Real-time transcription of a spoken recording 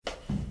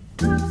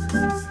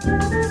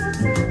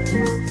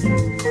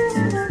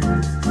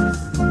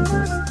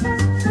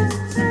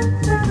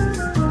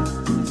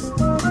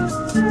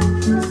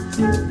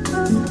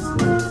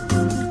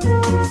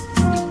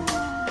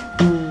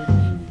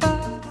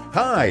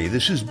Hi,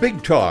 this is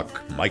Big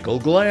Talk. Michael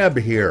Glab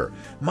here.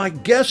 My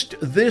guest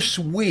this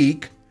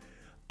week,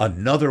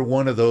 another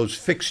one of those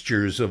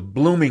fixtures of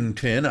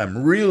Bloomington.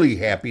 I'm really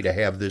happy to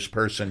have this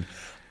person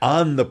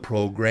on the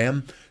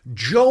program.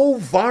 Joe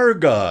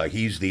Varga.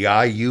 He's the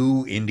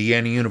IU,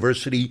 Indiana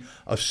University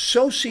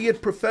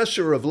Associate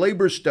Professor of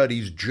Labor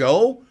Studies.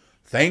 Joe,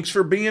 thanks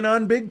for being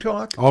on Big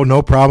Talk. Oh,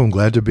 no problem.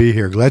 Glad to be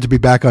here. Glad to be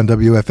back on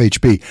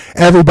WFHB.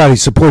 Everybody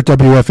support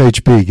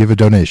WFHB. Give a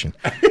donation.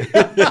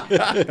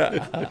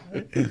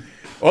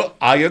 Well,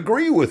 I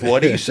agree with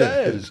what he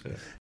says.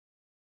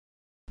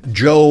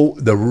 Joe,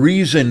 the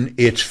reason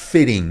it's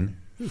fitting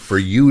for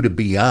you to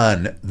be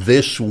on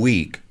this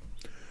week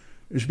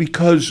is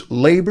because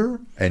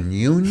labor and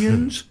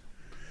unions,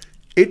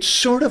 it's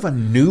sort of a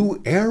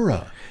new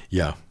era.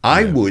 Yeah.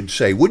 I would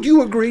say. Would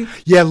you agree?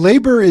 Yeah,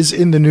 labor is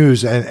in the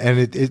news,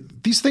 and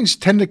these things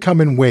tend to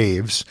come in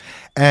waves.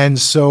 And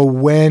so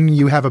when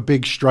you have a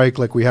big strike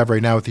like we have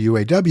right now with the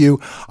UAW,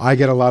 I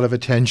get a lot of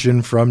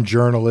attention from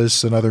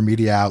journalists and other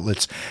media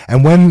outlets.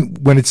 And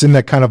when it's in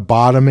that kind of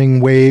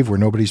bottoming wave where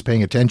nobody's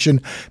paying attention,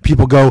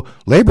 people go,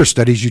 labor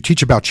studies, you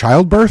teach about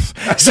childbirth?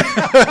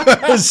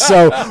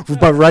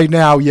 But right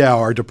now, yeah,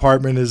 our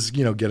department is,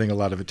 getting a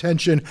lot of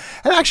attention.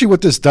 And actually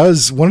what this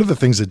does, one of the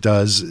things it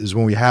does is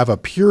when we have a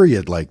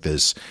period like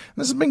this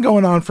has been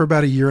going on for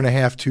about a year and a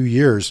half, 2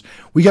 years,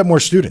 we get more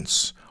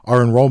students.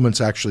 Our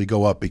enrollments actually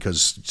go up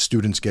because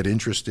students get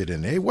interested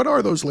in, hey, what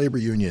are those labor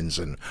unions?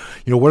 And,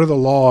 what are the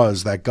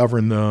laws that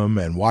govern them?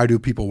 And why do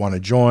people want to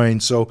join?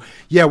 So,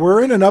 yeah,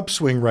 we're in an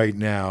upswing right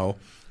now.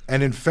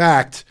 And in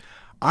fact,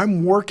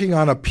 I'm working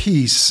on a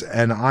piece,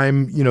 and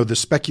the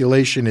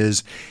speculation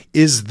is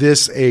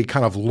this a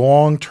kind of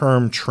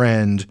long-term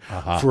trend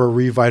for a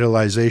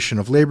revitalization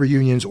of labor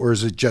unions, or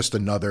is it just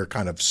another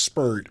kind of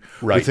spurt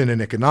within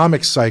an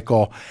economic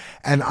cycle?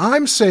 And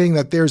I'm saying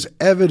that there's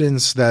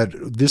evidence that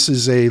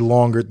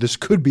this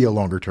could be a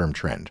longer-term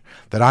trend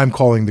that I'm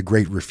calling the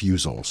Great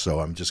Refusal. So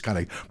I'm just kind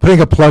of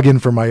putting a plug in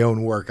for my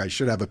own work. I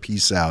should have a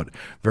piece out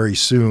very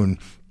soon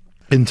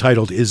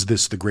entitled, "Is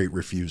This the Great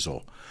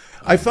Refusal?"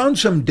 I found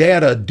some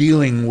data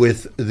dealing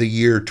with the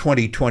year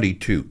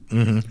 2022.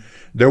 Mm-hmm.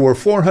 There were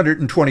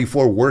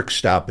 424 work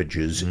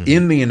stoppages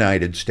in the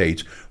United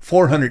States.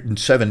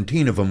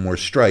 417 of them were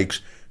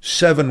strikes.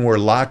 7 were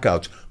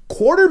lockouts.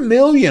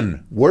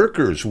 250,000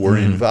 workers were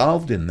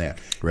involved in that.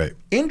 Right.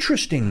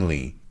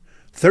 Interestingly,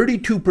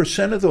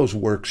 32% of those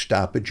work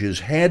stoppages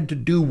had to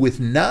do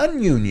with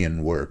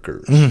non-union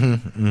workers.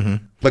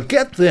 But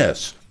get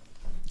this.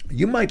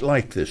 You might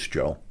like this,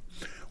 Joe.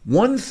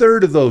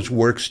 1/3 of those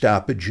work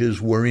stoppages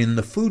were in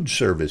the food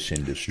service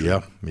industry.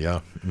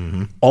 Yeah.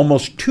 Mm-hmm.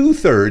 Almost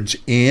 2/3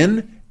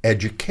 in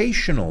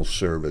educational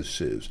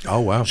services. Oh,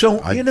 wow. So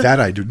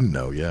that I didn't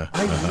know, yeah.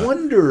 I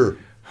wonder,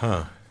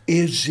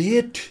 is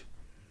it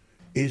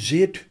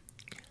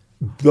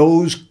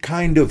those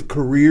kind of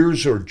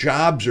careers or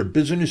jobs or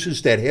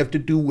businesses that have to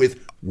do with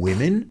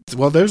women?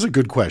 Well, there's a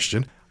good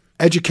question.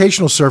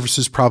 Educational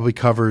services probably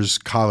covers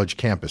college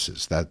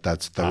campuses.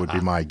 That would be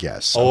my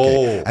guess.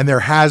 Okay. Oh. And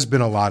there has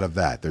been a lot of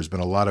that. There's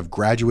been a lot of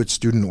graduate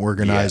student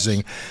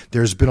organizing. Yes.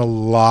 There's been a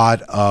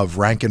lot of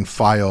rank and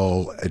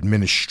file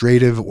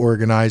administrative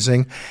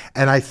organizing.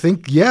 And I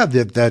think,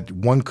 that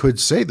one could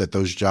say that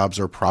those jobs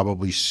are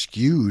probably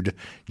skewed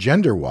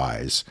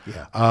gender-wise.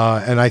 Yeah.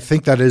 And I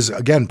think that is,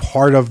 again,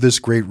 part of this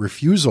great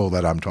refusal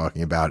that I'm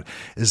talking about,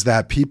 is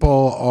that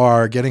people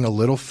are getting a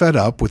little fed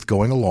up with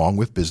going along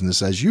with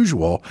business as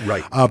usual.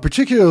 Right.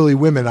 Particularly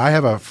women. I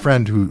have a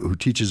friend who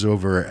teaches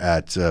over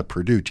at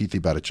Purdue, Tithi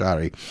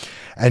Bhattacharya,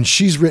 and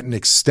she's written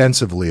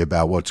extensively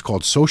about what's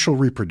called social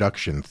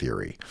reproduction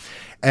theory.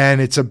 And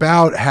it's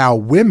about how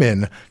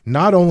women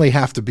not only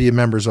have to be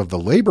members of the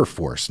labor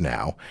force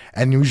now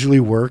and usually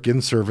work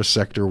in service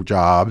sector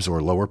jobs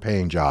or lower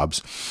paying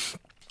jobs,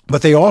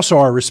 but they also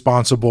are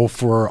responsible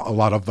for a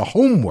lot of the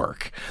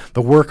homework,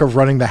 the work of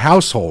running the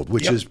household,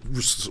 which is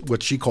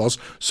what she calls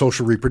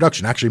social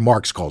reproduction. Actually,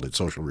 Marx called it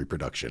social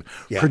reproduction,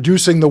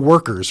 producing the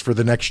workers for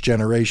the next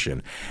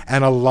generation.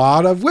 And a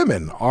lot of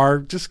women are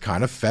just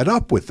kind of fed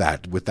up with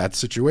that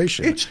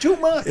situation. It's too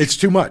much. It's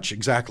too much,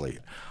 exactly.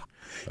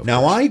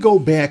 Now, I go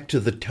back to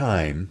the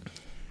time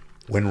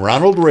when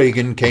Ronald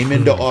Reagan came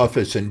into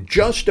office, and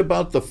just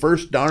about the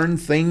first darn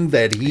thing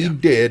that he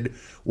did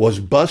was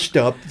bust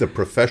up the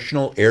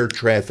Professional Air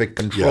Traffic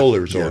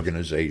Controllers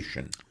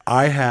Organization.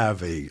 I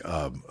have a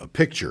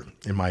picture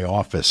in my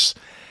office,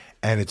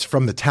 and it's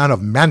from the town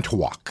of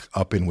Manitowoc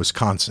up in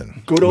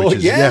Wisconsin. Good old,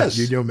 yes.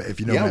 If you know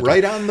Manitowoc.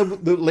 Right on the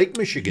Lake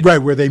Michigan. Right,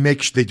 where they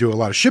do a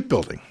lot of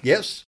shipbuilding.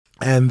 Yes.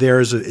 And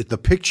the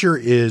picture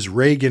is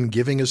Reagan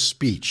giving a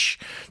speech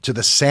to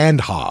the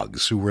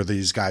sandhogs, who were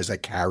these guys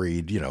that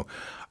carried,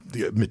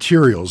 the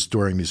materials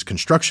during these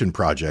construction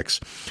projects.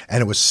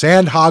 And it was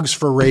sandhogs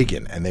for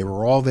Reagan. And they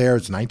were all there.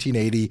 It's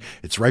 1980.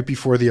 It's right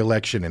before the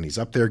election. And he's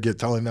up there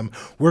telling them,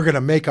 we're going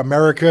to make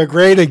America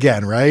great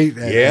again, right?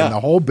 And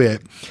the whole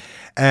bit.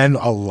 And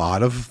a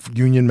lot of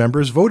union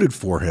members voted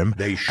for him.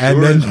 They sure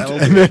and then, as hell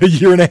and then a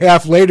year and a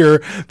half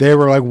later, they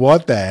were like,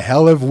 what the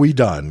hell have we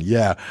done?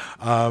 Yeah,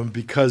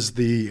 because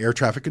the air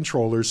traffic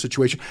controllers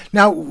situation.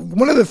 Now,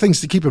 one of the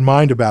things to keep in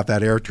mind about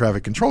that air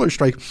traffic controller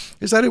strike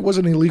is that it was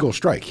an illegal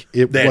strike.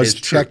 It was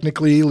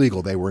technically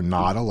illegal. They were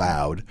not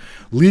allowed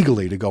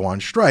legally to go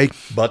on strike.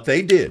 But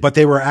they did. But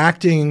they were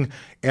acting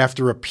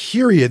after a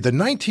period. The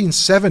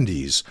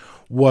 1970s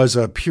was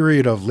a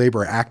period of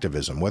labor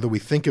activism. Whether we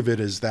think of it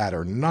as that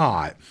or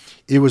not,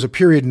 it was a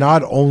period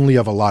not only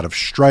of a lot of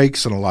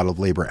strikes and a lot of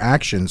labor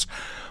actions,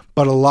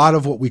 but a lot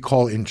of what we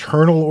call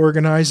internal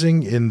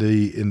organizing in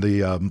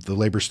the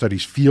labor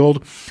studies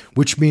field,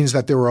 which means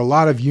that there were a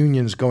lot of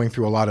unions going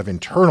through a lot of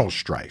internal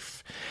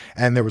strife.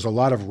 And there was a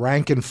lot of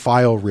rank and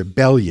file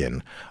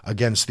rebellion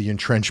against the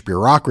entrenched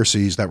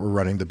bureaucracies that were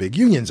running the big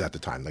unions at the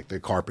time, like the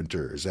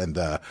carpenters and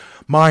the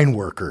mine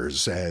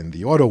workers and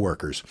the auto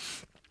workers.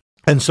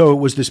 And so it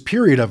was this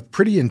period of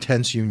pretty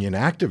intense union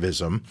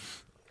activism,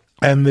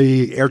 and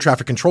the air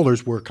traffic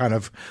controllers were kind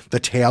of the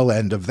tail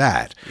end of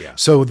that. Yeah.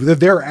 So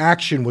their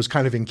action was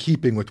kind of in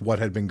keeping with what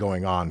had been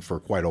going on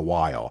for quite a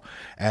while.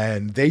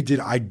 And they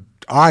did,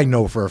 I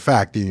know for a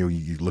fact,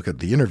 you look at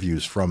the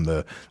interviews from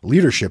the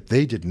leadership,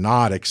 they did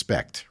not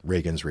expect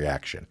Reagan's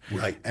reaction.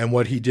 Right. And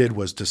what he did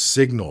was to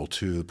signal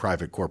to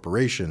private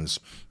corporations,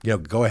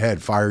 go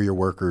ahead, fire your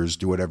workers,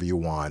 do whatever you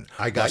want.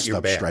 I got bust your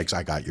up back. strikes,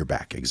 I got your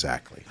back,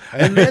 exactly.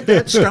 And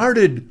that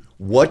started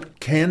what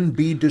can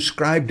be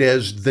described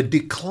as the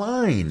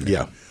decline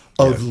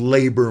of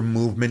labor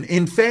movement.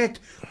 In fact,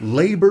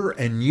 labor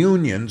and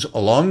unions,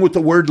 along with the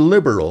word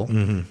liberal,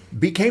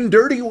 became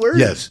dirty words.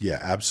 Yes, yeah,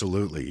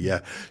 absolutely, yeah.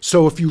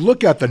 So if you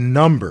look at the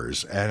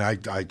numbers, and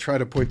I try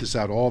to point this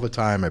out all the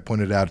time, I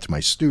point it out to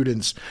my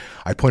students,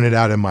 I point it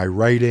out in my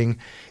writing.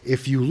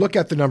 If you look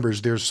at the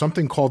numbers, there's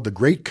something called the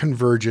Great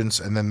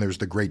Convergence, and then there's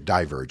the Great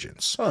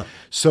Divergence.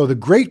 So the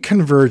Great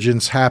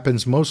Convergence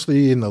happens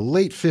mostly in the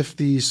late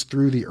 50s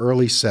through the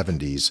early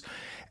 70s.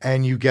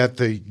 And you get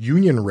the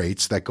union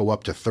rates that go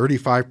up to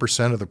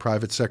 35% of the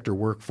private sector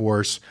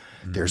workforce.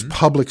 There's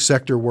public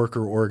sector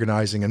worker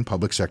organizing, and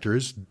public sector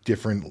is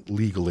different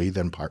legally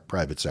than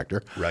private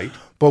sector. Right.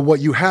 But what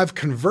you have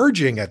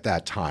converging at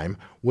that time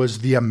was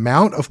the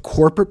amount of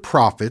corporate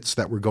profits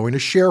that were going to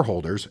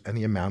shareholders and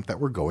the amount that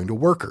were going to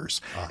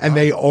workers. And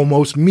they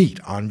almost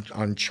meet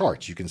on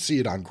charts. You can see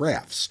it on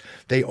graphs.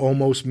 They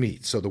almost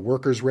meet. So the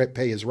workers'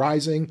 pay is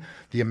rising.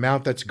 The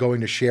amount that's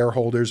going to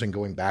shareholders and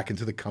going back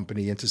into the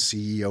company into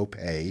CEO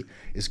pay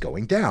is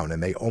going down,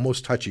 and they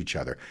almost touch each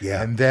other.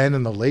 Yeah. And then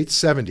in the late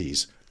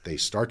 70s, they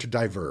start to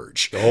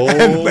diverge. Oh.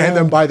 And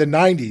then by the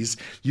 90s,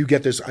 you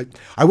get this.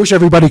 I wish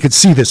everybody could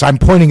see this. I'm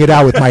pointing it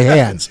out with my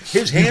hands.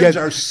 His hands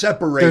are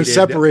separated. They're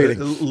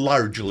separating.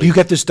 Largely. You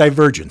get this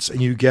divergence,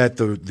 and you get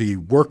the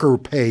worker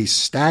pay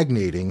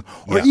stagnating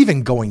or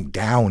even going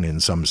down in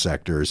some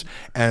sectors,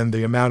 and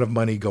the amount of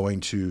money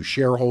going to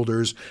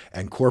shareholders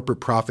and corporate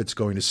profits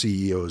going to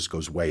CEOs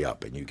goes way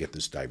up, and you get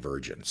this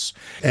divergence.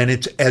 And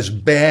it's as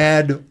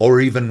bad or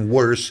even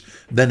worse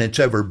than it's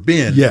ever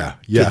been to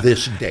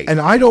this day.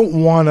 And I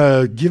don't want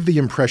to give the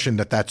impression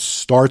that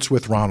starts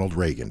with Ronald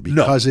Reagan,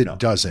 because it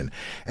doesn't.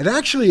 And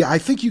actually, I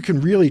think you can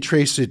really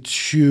trace it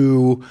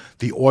to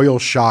the oil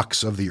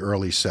shocks of the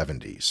early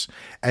 70s.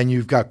 And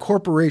you've got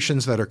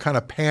corporations that are kind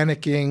of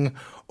panicking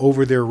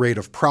over their rate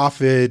of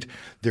profit.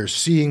 They're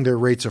seeing their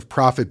rates of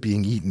profit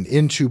being eaten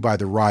into by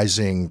the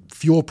rising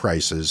fuel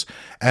prices,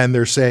 and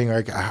they're saying,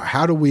 like,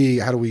 how do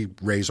we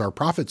raise our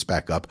profits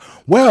back up?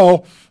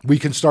 Well, we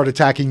can start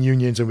attacking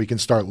unions and we can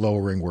start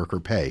lowering worker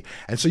pay.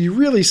 And so you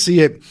really see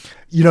it.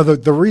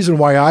 The reason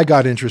why I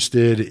got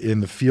interested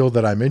in the field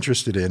that I'm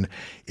interested in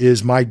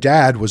is my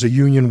dad was a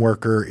union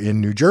worker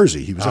in New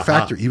Jersey. He was a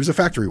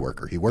factory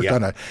worker. He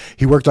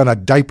worked on a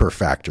diaper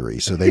factory.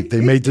 So they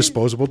made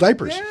disposable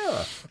diapers.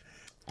 Yeah.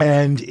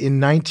 And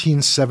in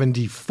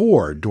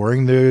 1974,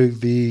 during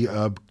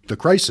the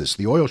crisis,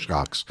 the oil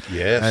shocks,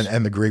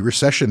 and the Great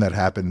Recession that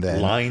happened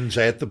then, lines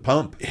at the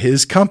pump,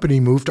 his company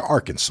moved to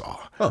Arkansas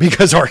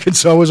because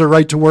Arkansas was a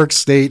right-to-work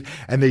state,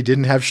 and they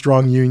didn't have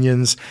strong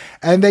unions.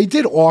 And they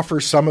did offer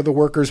some of the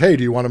workers, "Hey,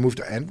 do you want to move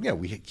to?" And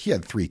he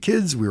had 3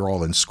 kids. We were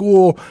all in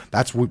school.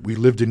 That's what we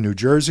lived in New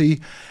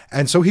Jersey,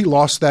 and so he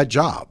lost that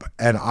job.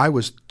 And I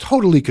was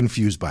totally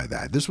confused by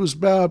that. This was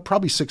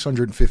probably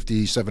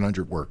 650,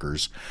 700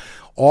 workers.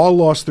 All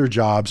lost their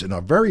jobs in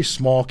a very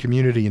small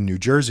community in New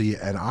Jersey,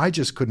 and I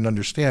just couldn't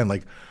understand,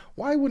 like,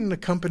 why wouldn't a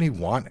company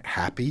want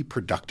happy,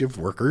 productive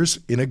workers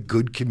in a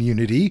good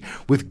community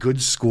with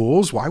good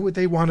schools? Why would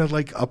they want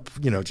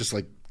to just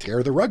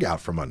tear the rug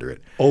out from under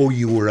it? Oh,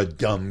 you were a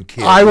dumb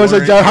kid. I was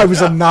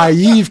a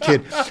naive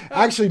kid.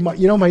 Actually,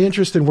 my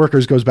interest in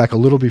workers goes back a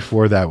little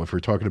before that. If we're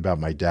talking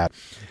about my dad,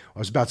 I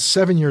was about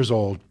 7 years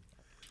old.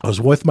 I was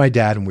with my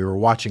dad and we were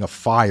watching a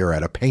fire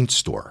at a paint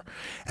store,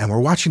 and we're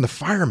watching the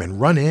firemen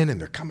run in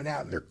and they're coming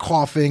out and they're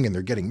coughing and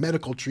they're getting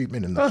medical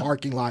treatment in the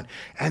parking lot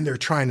and they're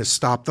trying to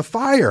stop the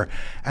fire.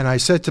 And I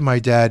said to my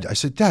dad, I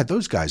said, Dad,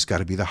 those guys got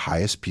to be the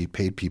highest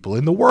paid people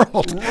in the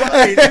world.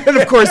 Right. And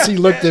of course he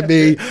looked at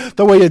me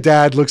the way a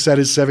dad looks at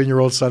his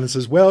 7-year-old son and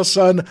says, well,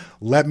 son,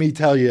 let me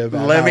tell you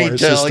about how our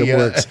system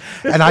works.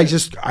 And I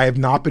have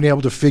not been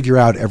able to figure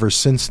out ever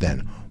since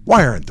then,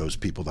 why aren't those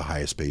people the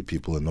highest paid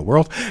people in the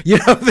world? You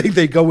know,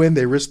 they go in,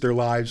 they risk their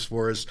lives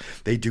for us.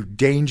 They do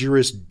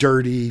dangerous,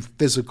 dirty,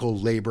 physical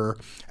labor.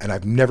 And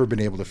I've never been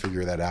able to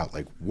figure that out.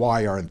 Like,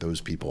 why aren't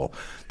those people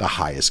the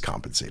highest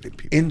compensated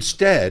people?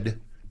 Instead,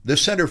 the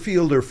center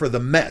fielder for the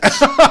Mets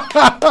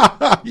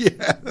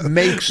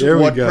makes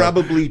what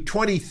probably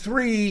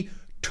 23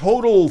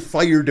 total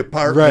fire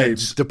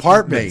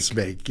departments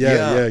make.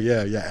 Yeah.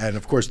 And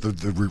of course,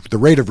 the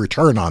rate of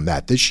return on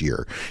that this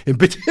year in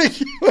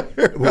particular.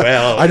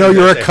 Well, I know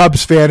you're a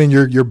Cubs fan and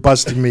you're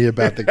busting me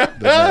about the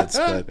Mets,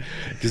 but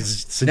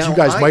since you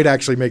guys might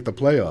actually make the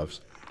playoffs.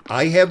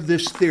 I have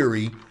this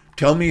theory.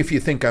 Tell me if you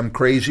think I'm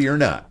crazy or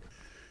not.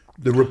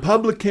 The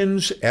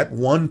Republicans at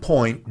one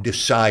point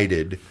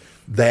decided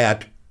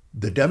that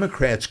the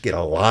Democrats get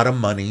a lot of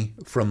money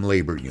from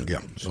labor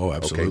unions. Yeah. Oh,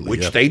 absolutely.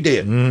 Which they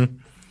did. Mm-hmm.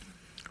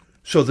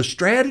 So the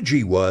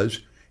strategy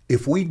was,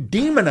 if we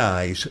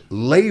demonize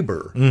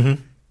labor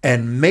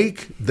and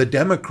make the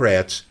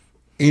Democrats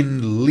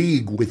in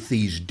league with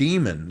these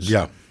demons,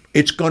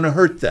 it's going to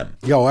hurt them.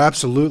 Yeah,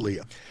 absolutely.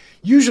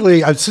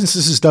 Usually, since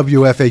this is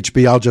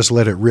WFHB, I'll just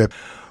let it rip.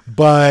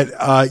 But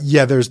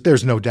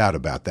there's no doubt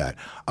about that.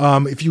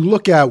 If you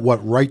look at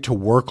what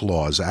right-to-work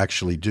laws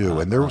actually do,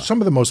 and they're some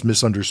of the most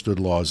misunderstood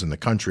laws in the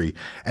country,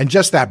 and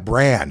just that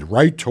brand,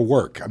 right to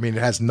work, I mean,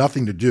 it has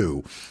nothing to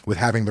do with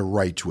having the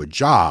right to a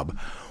job.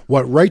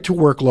 What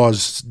right-to-work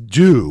laws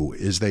do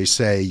is they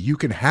say you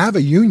can have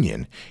a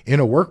union in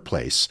a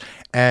workplace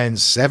and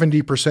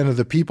 70% of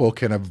the people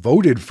can have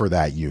voted for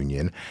that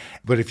union,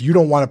 but if you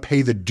don't want to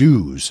pay the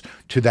dues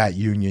to that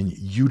union,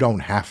 you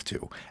don't have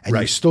to, and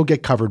you still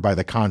get covered by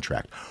the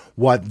contract.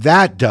 What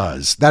that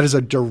does, that is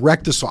a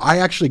direct assault. I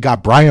actually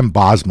got Brian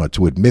Bosma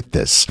to admit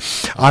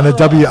this on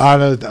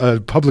a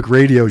public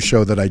radio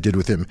show that I did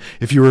with him.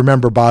 If you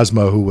remember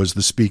Bosma, who was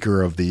the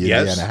Speaker of the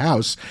Indiana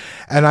House.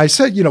 And I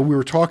said, we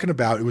were talking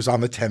about, it was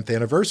on the 10th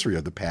anniversary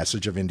of the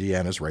passage of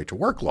Indiana's right to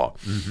work law.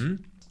 Mm-hmm.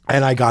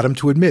 And I got him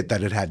to admit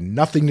that it had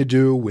nothing to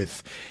do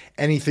with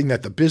anything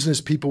that the business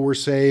people were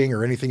saying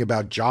or anything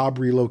about job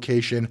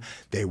relocation.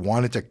 They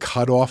wanted to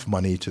cut off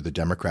money to the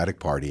Democratic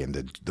Party. And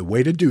the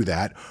way to do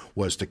that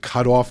was to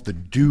cut off the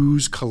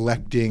dues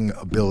collecting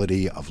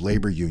ability of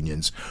labor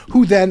unions,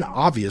 who then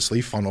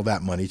obviously funnel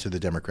that money to the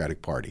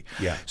Democratic Party.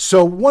 Yeah.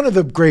 So one of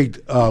the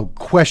great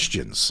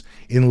questions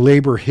in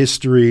labor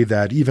history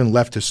that even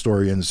left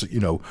historians,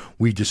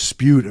 we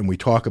dispute and we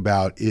talk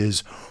about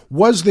is,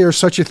 was there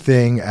such a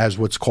thing as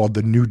what's called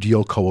the New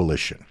Deal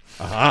Coalition?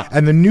 Uh-huh.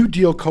 And the New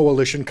Deal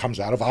Coalition comes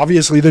out of,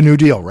 obviously, the New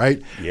Deal,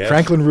 right? Yes.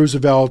 Franklin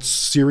Roosevelt's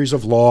series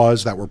of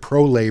laws that were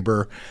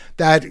pro-labor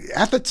that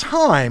at the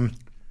time,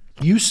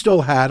 you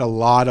still had a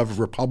lot of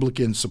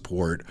Republican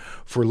support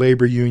for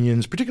labor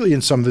unions, particularly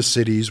in some of the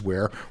cities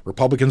where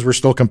Republicans were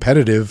still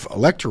competitive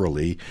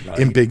electorally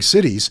in big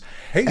cities.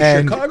 Hey,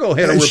 and Chicago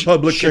had a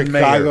Republican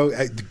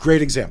mayor.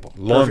 Great example.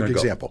 Long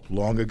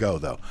ago,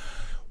 though.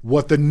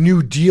 What the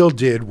New Deal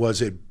did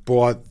was it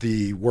brought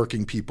the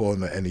working people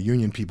and the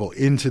union people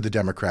into the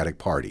Democratic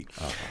Party.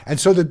 Uh-huh.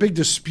 And so the big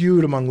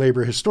dispute among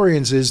labor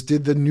historians is,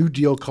 did the New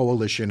Deal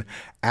coalition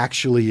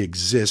actually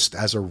exist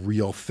as a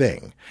real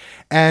thing?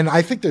 And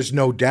I think there's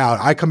no doubt.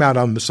 I come out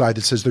on the side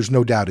that says there's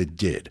no doubt it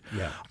did.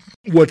 Yeah.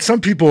 What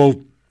some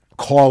people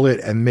call it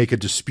and make a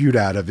dispute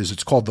out of is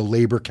it's called the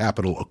Labor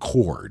Capital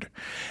Accord.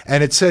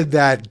 And it said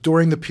that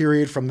during the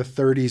period from the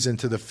 30s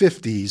into the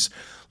 50s,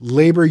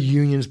 labor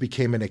unions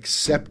became an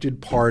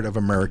accepted part of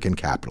American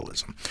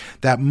capitalism.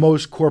 That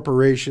most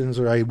corporations,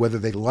 right, whether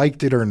they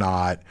liked it or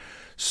not,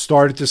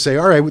 started to say,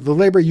 all right, the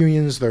labor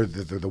unions, they're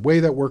the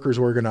way that workers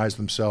organize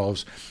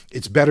themselves.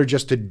 It's better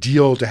just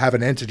to have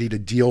an entity to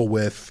deal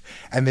with,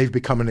 and they've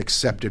become an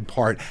accepted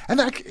part. And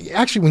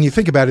actually, when you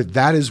think about it,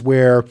 that is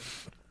where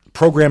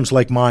programs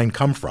like mine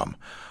come from.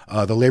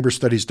 The Labor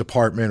Studies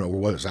Department, or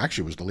was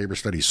the Labor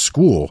Studies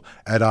School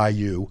at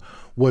IU,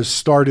 was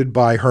started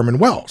by Herman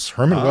Wells.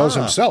 Herman Wells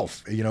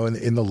himself,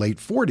 in the late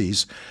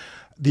 40s.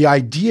 The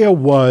idea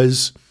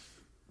was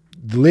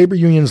the labor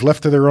unions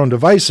left to their own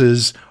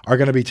devices are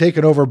going to be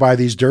taken over by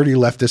these dirty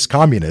leftist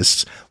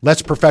communists.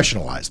 Let's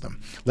professionalize them.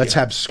 Let's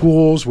have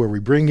schools where we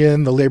bring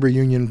in the labor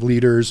union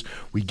leaders.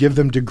 We give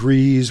them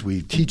degrees.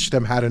 We teach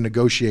them how to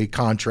negotiate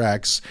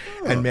contracts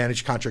and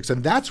manage contracts.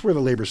 And that's where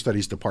the labor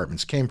studies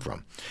departments came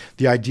from.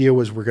 The idea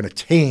was we're going to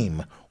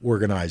tame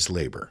organized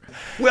labor.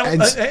 Well,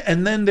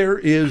 and then there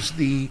is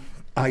the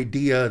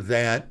idea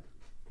that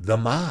the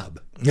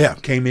mob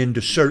came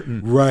into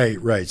certain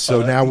right.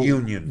 So now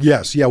unions.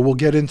 Yes, we'll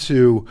get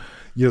into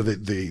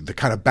the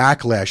kind of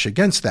backlash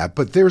against that.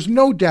 But there's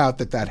no doubt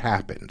that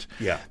happened.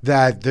 Yeah.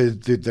 That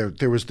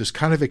there was this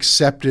kind of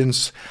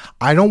acceptance.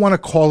 I don't want to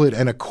call it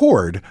an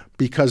accord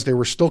because there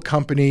were still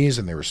companies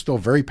and there were still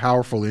very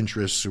powerful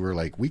interests who were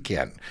like, we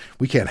can't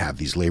have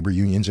these labor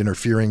unions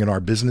interfering in our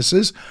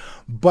businesses.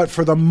 But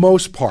for the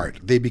most part,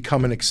 they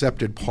become an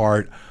accepted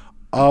part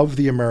of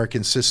the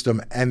American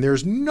system. And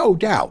there's no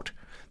doubt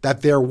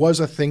that there was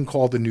a thing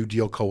called the New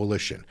Deal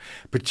Coalition,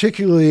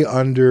 particularly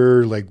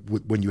under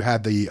when you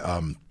had the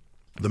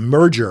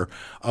merger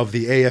of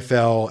the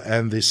AFL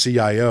and the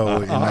CIO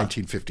in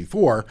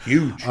 1954.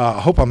 Huge. I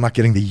hope I'm not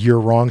getting the year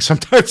wrong.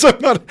 Sometimes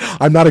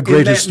I'm not a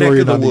great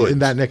historian in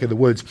that neck of the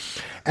woods.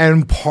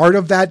 And part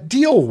of that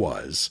deal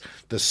was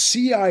the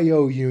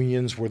CIO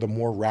unions were the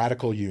more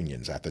radical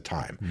unions at the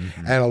time.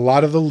 Mm-hmm. And a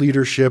lot of the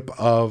leadership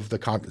of the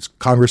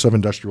Congress of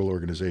Industrial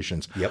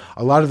Organizations,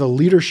 a lot of the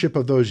leadership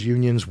of those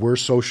unions were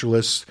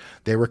socialists,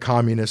 they were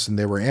communists, and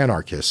they were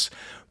anarchists.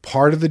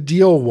 Part of the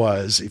deal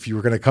was if you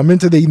were going to come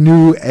into the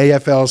new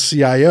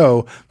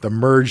AFL-CIO, the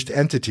merged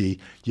entity,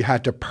 you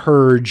had to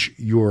purge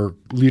your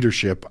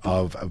leadership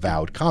of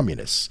avowed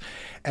communists.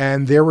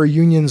 And there were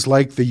unions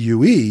like the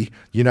UE,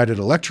 United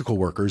Electrical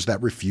Workers, that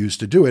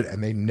refused to do it,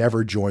 and they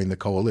never joined the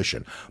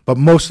coalition. But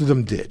most of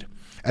them did.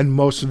 And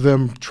most of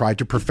them tried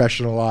to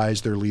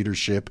professionalize their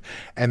leadership,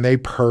 and they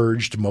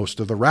purged most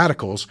of the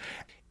radicals.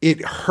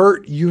 It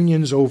hurt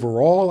unions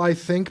overall, I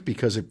think,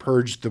 because it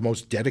purged the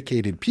most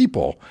dedicated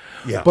people.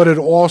 Yeah. But it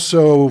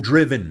also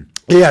driven.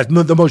 Yeah,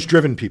 the most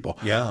driven people.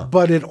 Yeah.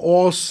 But it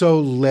also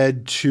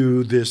led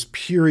to this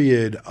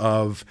period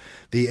of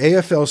the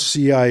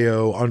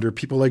AFL-CIO under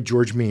people like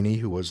George Meany,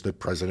 who was the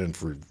president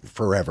for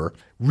forever,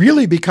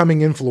 really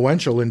becoming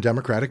influential in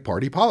Democratic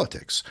Party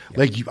politics. Yeah.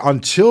 Like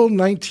until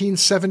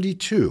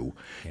 1972,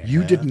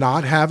 you did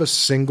not have a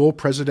single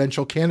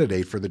presidential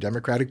candidate for the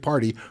Democratic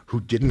Party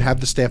who didn't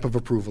have the stamp of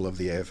approval of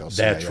the AFL-CIO.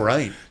 That's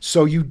right.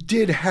 So you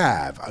did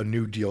have a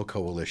New Deal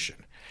coalition.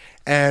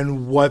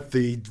 And what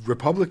the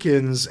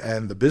Republicans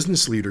and the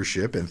business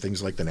leadership and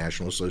things like the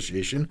National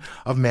Association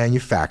of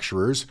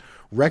Manufacturers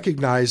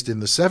recognized in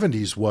the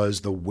 70s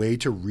was the way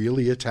to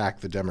really attack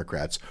the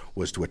Democrats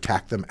was to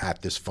attack them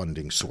at this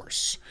funding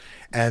source.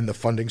 And the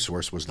funding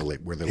source was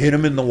where the hit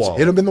them in the wallet.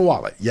 Hit them in the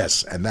wallet,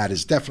 yes. And that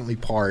is definitely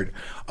part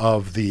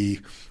of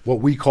what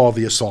we call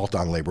the assault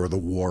on labor or the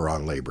war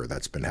on labor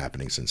that's been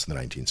happening since the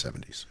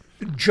 1970s.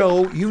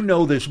 Joe, you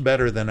know this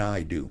better than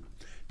I do.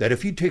 That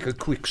if you take a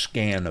quick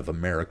scan of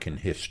American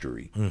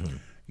history,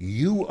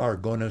 you are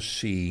going to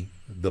see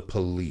the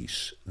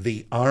police,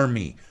 the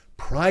army,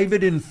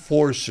 private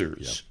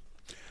enforcers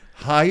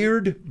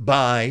hired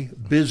by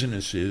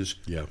businesses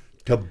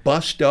to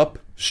bust up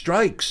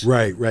strikes.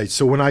 Right.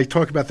 So when I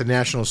talk about the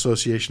National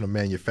Association of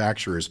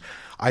Manufacturers,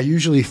 I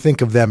usually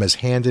think of them as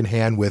hand in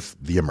hand with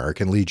the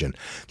American Legion.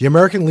 The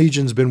American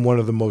Legion's been one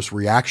of the most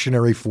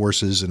reactionary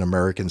forces in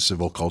American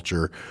civil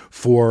culture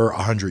for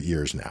 100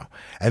 years now.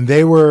 And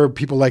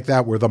people like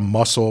that were the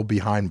muscle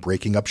behind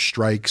breaking up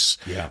strikes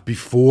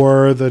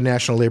before the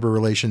National Labor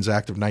Relations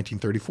Act of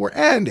 1934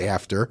 and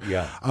after.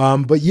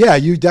 But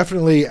you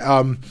definitely,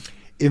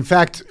 in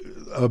fact,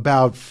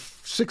 about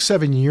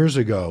 6-7 years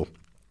ago,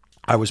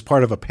 I was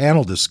part of a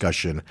panel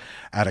discussion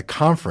at a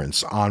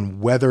conference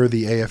on whether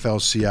the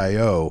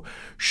AFL-CIO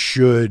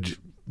should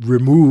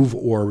remove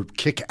or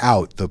kick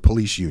out the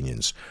police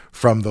unions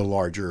from the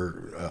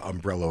larger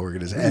umbrella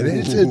organization.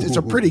 And it's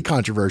a pretty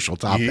controversial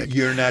topic.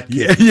 You're not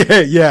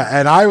kidding. Yeah.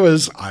 And I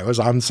was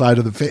on the side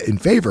of in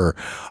favor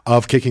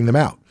of kicking them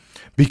out.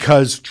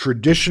 Because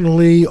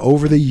traditionally,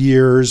 over the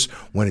years,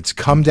 when it's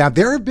come down,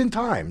 there have been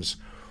times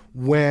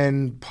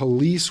when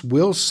police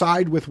will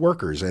side with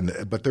workers,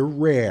 but they're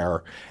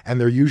rare and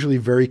they're usually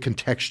very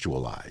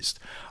contextualized.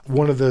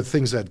 One of the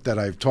things that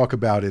I talk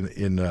about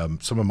in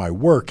some of my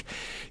work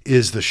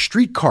is the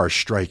streetcar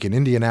strike in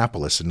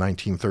Indianapolis in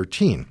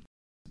 1913.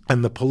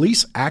 And the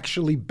police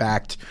actually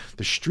backed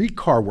the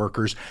streetcar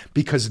workers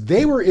because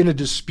they were in a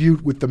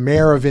dispute with the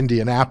mayor of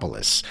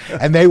Indianapolis,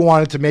 and they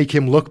wanted to make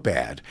him look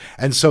bad.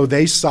 And so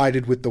they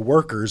sided with the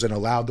workers and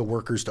allowed the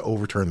workers to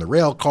overturn the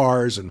rail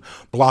cars and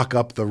block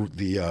up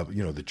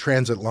the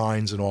transit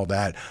lines and all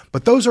that.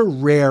 But those are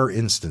rare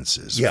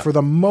instances. Yeah. For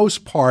the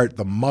most part,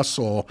 the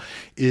muscle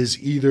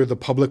is either the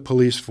public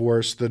police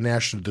force,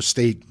 the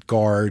state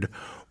guard,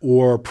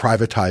 or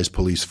privatized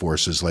police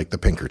forces like the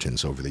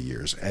Pinkertons over the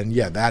years. And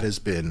that has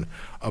been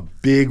a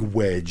big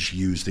wedge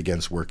used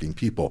against working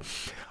people.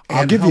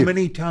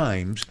 Many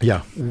times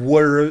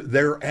were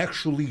there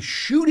actually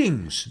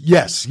shootings?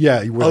 Yes,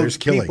 where there's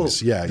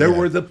killings. People. There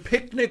were the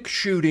picnic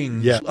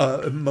shootings,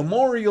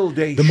 Memorial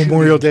Day shootings. The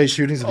Memorial Day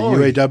shootings of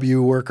the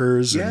UAW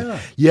workers.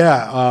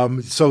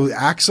 So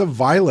acts of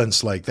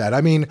violence like that.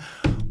 I mean,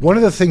 one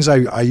of the things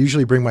I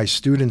usually bring my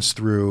students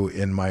through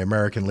in my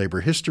American labor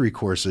history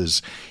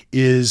courses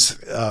is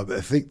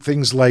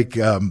things like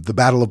the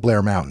Battle of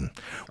Blair Mountain,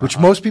 which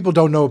most people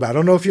don't know about. I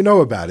don't know if you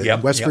know about it,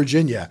 in West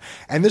Virginia.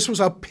 And this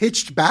was a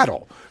pitched battle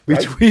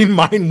between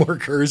mine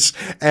workers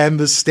and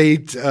the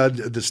state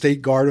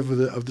guard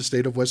of the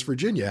state of West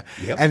Virginia.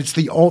 Yep. And it's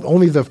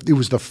it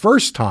was the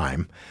first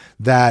time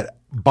that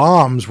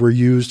bombs were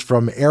used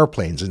from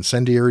airplanes,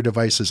 incendiary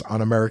devices on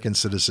American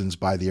citizens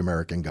by the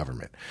American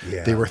government.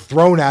 Yeah. They were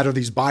thrown out of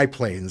these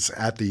biplanes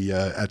at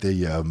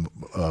the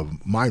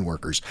mine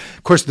workers.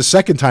 Of course, the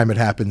second time it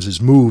happens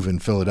is Move in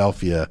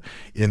Philadelphia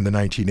in the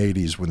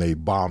 1980s when they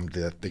bombed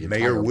the Mayor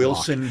entire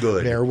Wilson block.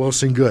 Good. Mayor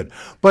Wilson Good.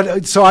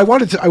 But so I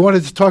wanted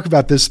to talk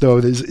about this though.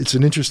 It's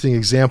an interesting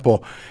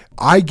example.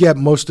 I get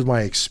most of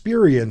my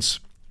experience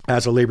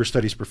as a labor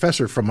studies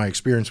professor from my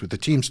experience with the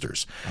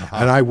Teamsters.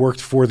 And I worked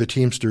for the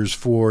Teamsters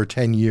for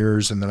 10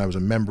 years, and then I was a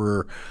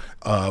member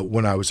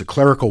when I was a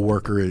clerical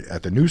worker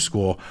at the New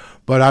School.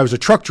 But I was a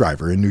truck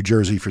driver in New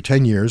Jersey for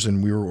 10 years,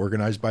 and we were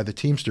organized by the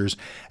Teamsters.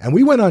 And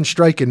we went on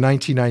strike in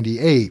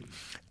 1998,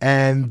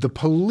 and the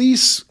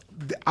police,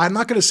 I'm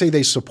not going to say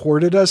they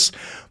supported us,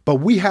 but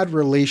we had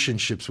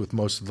relationships with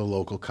most of the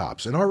local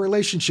cops. And our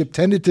relationship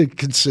tended to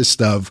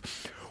consist of,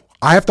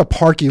 I have to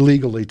park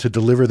illegally to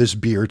deliver this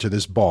beer to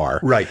this bar.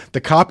 Right.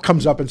 The cop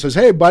comes up and says,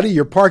 "Hey, buddy,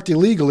 you're parked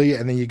illegally."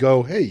 And then you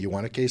go, "Hey, you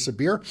want a case of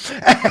beer?"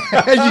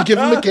 And you give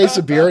him a case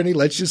of beer, and he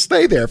lets you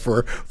stay there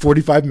for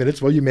 45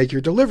 minutes while you make your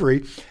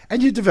delivery.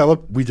 And we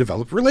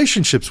develop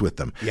relationships with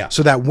them. Yeah.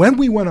 So that when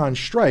we went on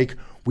strike,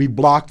 we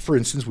blocked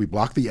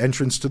the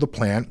entrance to the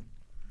plant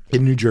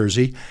in New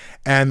Jersey,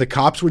 and the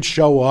cops would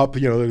show up.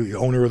 The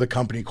owner of the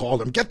company called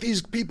them, "Get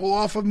these people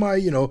off of my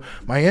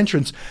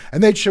entrance."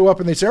 And they'd show up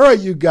and they'd say, "All right,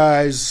 you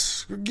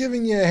guys, we're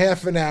giving you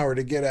half an hour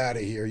to get out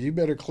of here. You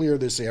better clear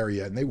this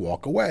area." And they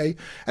walk away.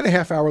 And a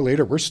half hour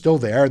later, we're still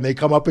there. And they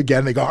come up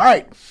again. They go, "All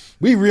right,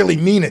 we really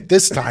mean it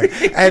this time."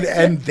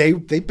 and they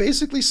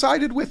basically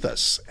sided with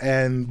us.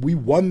 And we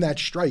won that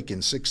strike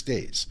in 6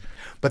 days.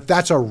 But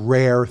that's a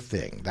rare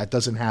thing. That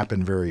doesn't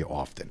happen very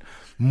often.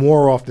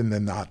 More often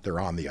than not, they're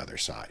on the other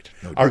side.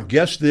 No Our doubt.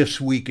 guest this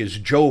week is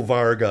Joe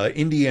Varga,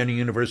 Indiana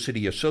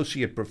University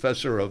Associate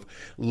Professor of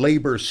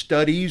Labor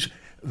Studies.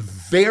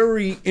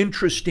 Very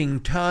interesting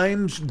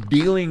times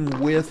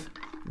dealing with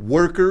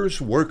workers'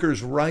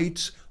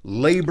 rights,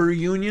 labor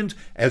unions.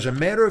 As a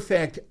matter of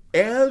fact,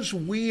 as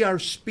we are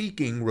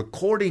speaking,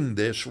 recording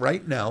this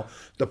right now,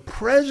 the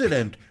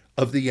President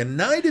of the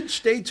United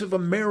States of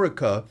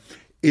America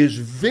is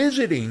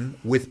visiting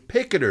with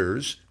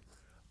picketers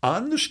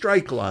on the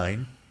strike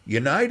line,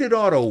 United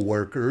Auto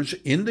Workers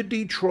in the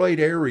Detroit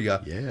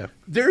area. Yeah.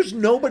 There's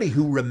nobody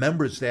who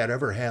remembers that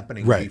ever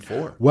happening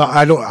before. Well,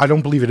 I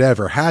don't believe it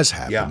ever has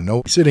happened. Yeah.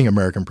 No sitting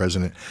American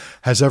president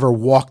has ever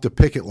walked a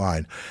picket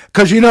line.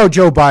 Because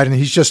Joe Biden,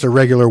 he's just a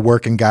regular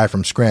working guy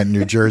from Scranton,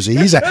 New Jersey.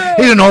 He's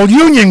an old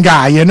union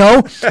guy,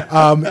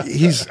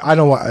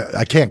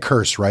 I can't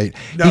curse, right?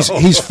 No.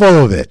 He's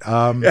full of it.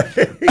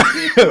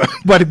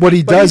 But what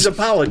he does, he's a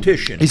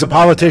politician. He's a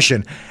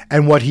politician,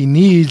 and what he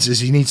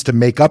needs to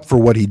make up for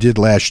what he did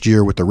last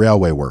year with the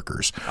railway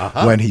workers,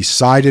 when he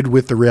sided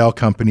with the rail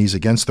companies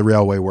against the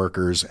railway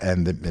workers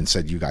and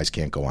said, "You guys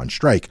can't go on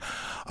strike."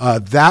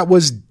 That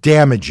was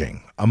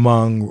damaging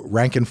among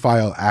rank and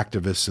file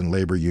activists and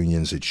labor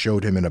unions. It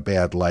showed him in a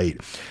bad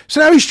light. So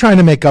now he's trying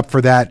to make up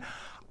for that.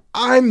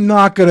 I'm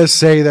not going to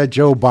say that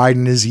Joe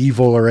Biden is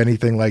evil or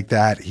anything like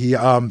that.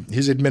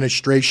 His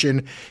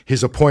administration,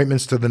 his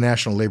appointments to the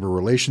National Labor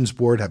Relations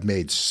Board have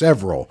made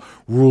several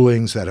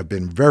rulings that have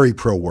been very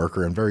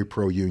pro-worker and very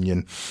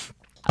pro-union.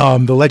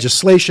 The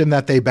legislation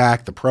that they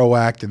back, the PRO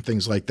Act and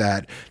things like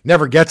that,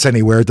 never gets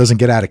anywhere. It doesn't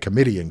get out of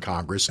committee in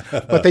Congress,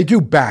 but they do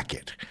back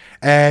it.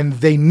 And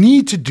they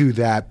need to do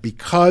that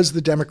because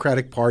the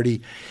Democratic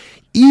Party,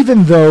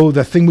 even though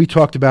the thing we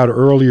talked about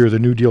earlier, the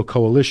New Deal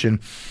coalition,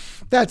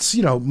 that's,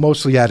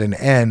 mostly at an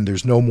end.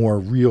 There's no more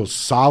real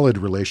solid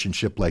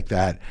relationship like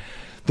that.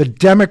 The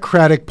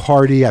Democratic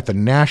Party at the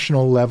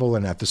national level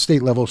and at the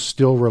state level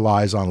still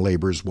relies on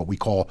what we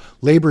call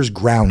labor's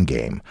ground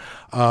game.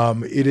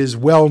 It is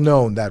well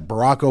known that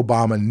Barack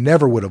Obama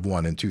never would have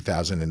won in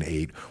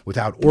 2008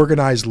 without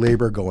organized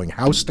labor going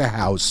house to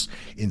house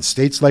in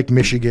states like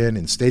Michigan,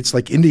 in states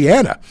like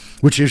Indiana,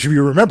 which, if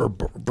you remember,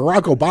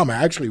 Barack Obama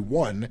actually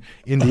won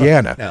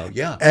Indiana. Now,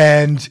 yeah.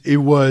 And it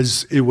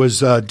was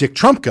Dick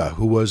Trumpka,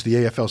 who was the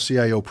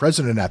AFL-CIO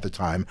president at the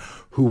time,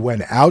 who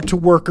went out to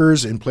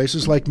workers in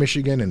places like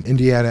Michigan and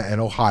Indiana and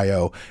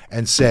Ohio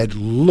and said,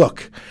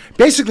 look,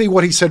 basically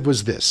what he said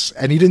was this,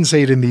 and he didn't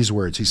say it in these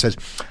words. He says,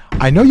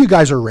 "I know you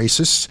guys are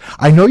racists.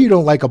 I know you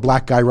don't like a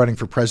black guy running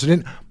for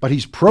president, but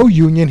he's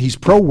pro-union, he's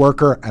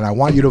pro-worker, and I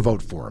want you to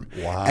vote for him."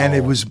 Wow. And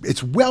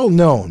it's well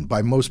known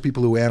by most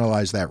people who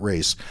analyze that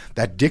race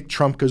that Dick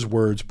Trumpka's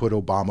words put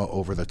Obama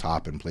over the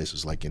top in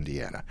places like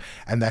Indiana,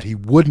 and that he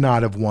would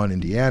not have won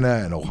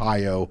Indiana and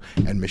Ohio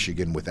and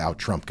Michigan without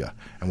Trumpka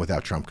and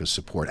without Trumpka's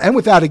support, and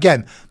without,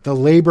 again, the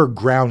labor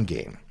ground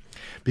game.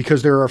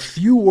 Because there are a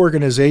few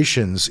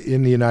organizations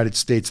in the United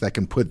States that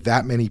can put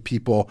that many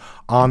people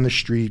on the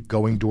street,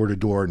 going door to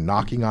door,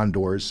 knocking on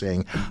doors,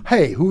 saying,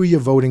 "Hey, who are you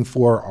voting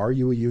for? Are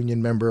you a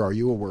union member? Are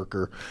you a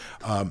worker?"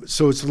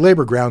 So it's the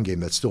labor ground game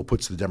that still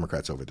puts the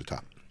Democrats over the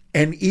top.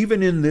 And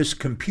even in this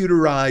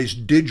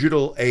computerized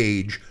digital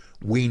age,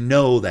 we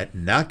know that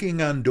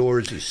knocking on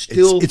doors is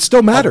still it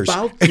still matters.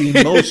 About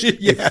the most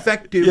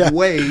effective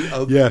way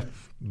of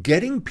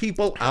getting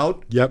people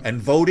out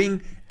and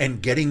voting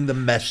and getting the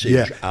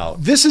message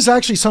out. This is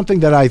actually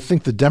something that I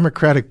think the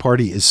Democratic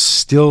Party is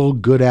still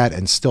good at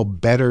and still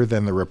better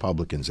than the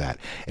Republicans at.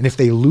 And if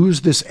they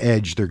lose this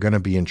edge, they're going to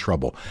be in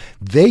trouble.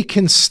 They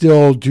can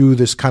still do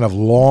this kind of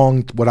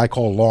long, what I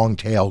call long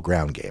tail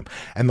ground game.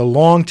 And the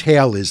long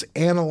tail is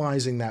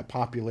analyzing that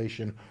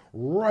population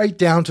right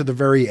down to the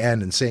very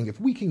end and saying, if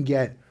we can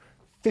get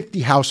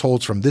 50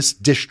 households from this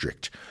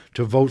district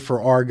to vote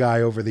for our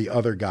guy over the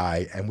other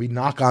guy, and we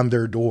knock on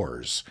their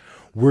doors,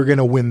 we're going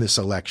to win this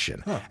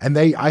election. And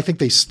I think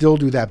they still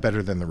do that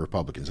better than the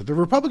Republicans. If the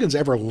Republicans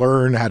ever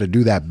learn how to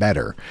do that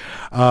better,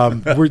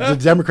 the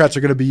Democrats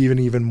are going to be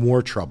even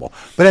more trouble.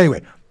 But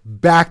anyway,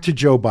 back to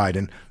Joe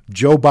Biden.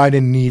 Joe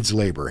Biden needs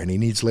labor, and he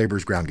needs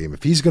labor's ground game.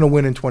 If he's going to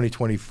win in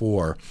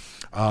 2024,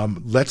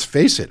 let's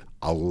face it,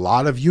 a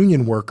lot of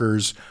union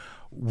workers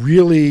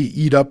really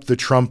eat up the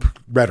Trump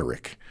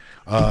rhetoric.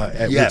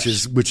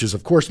 Which is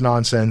of course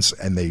nonsense,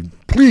 and they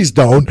please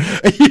don't.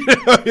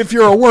 If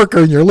you're a worker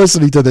and you're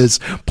listening to this,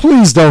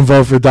 please don't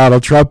vote for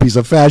Donald Trump. He's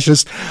a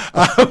fascist.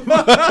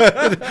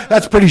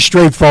 That's pretty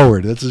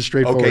straightforward. That's as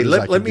straightforward. Okay,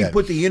 as let me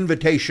put the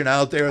invitation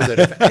out there that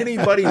if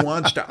anybody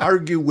wants to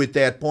argue with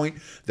that point,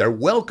 they're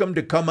welcome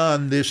to come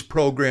on this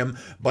program.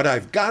 But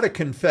I've got to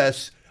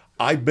confess,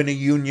 I've been a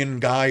union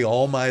guy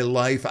all my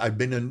life. I've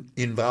been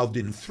involved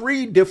in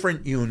 3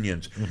 different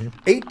unions.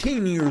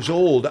 18 years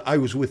old, I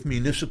was with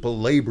municipal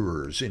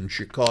laborers in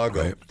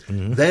Chicago. Right.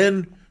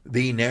 Then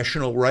the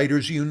National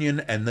Writers Union,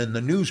 and then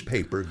the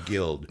Newspaper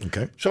Guild.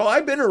 Okay. So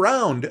I've been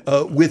around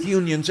with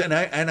unions, and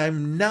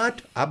I'm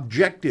not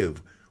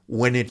objective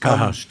when it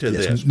comes to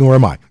this. Nor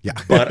am I. Yeah.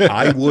 But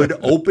I would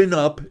open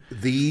up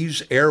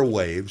these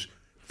airwaves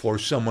for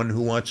someone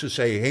who wants to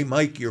say, hey,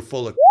 Mike, you're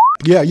full of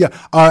Yeah.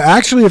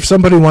 Actually, if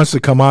somebody wants to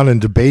come on and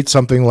debate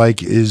something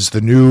like, is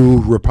the new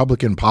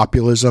Republican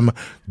populism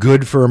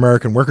good for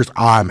American workers,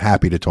 I'm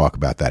happy to talk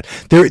about that.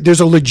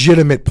 There's a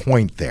legitimate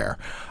point there.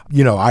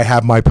 I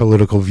have my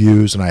political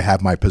views and I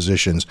have my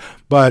positions,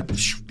 but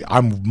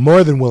I'm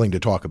more than willing to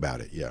talk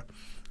about it. Yeah.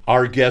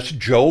 Our guest,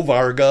 Joe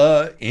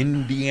Varga,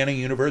 Indiana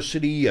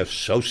University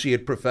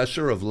Associate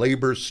Professor of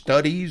Labor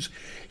Studies.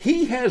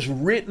 He has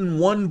written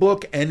one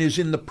book and is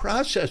in the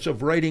process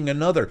of writing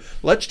another.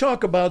 Let's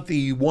talk about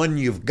the one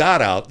you've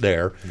got out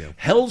there,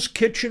 Hell's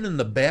Kitchen and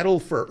the Battle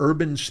for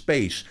Urban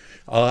Space.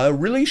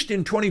 Released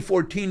in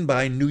 2014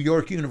 by New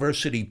York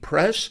University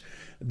Press.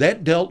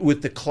 That dealt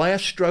with the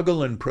class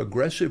struggle and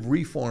progressive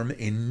reform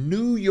in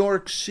New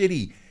York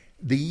City.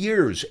 The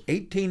years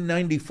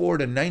 1894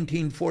 to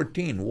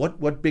 1914.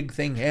 What big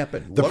thing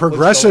happened? The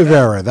progressive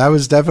era. That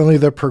was definitely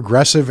the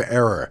progressive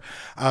era.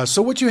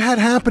 So what you had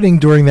happening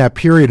during that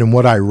period, and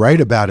what I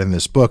write about in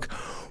this book,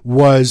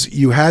 was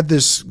you had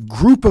this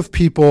group of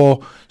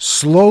people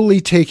slowly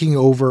taking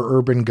over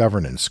urban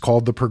governance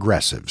called the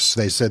progressives.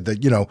 They said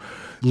that,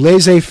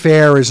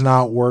 laissez-faire is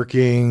not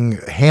working,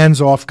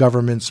 hands-off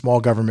government, small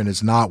government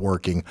is not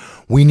working.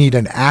 We need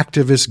an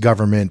activist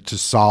government to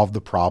solve the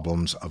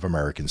problems of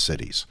American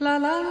cities. La,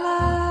 la,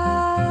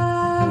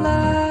 la,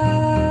 la,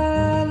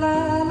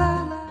 la,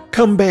 la.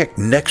 Come back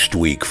next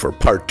week for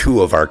part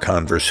 2 of our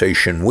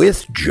conversation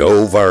with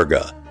Joe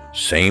Varga.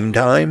 Same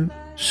time,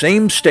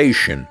 same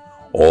station,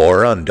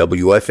 or on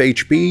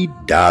WFHB.org.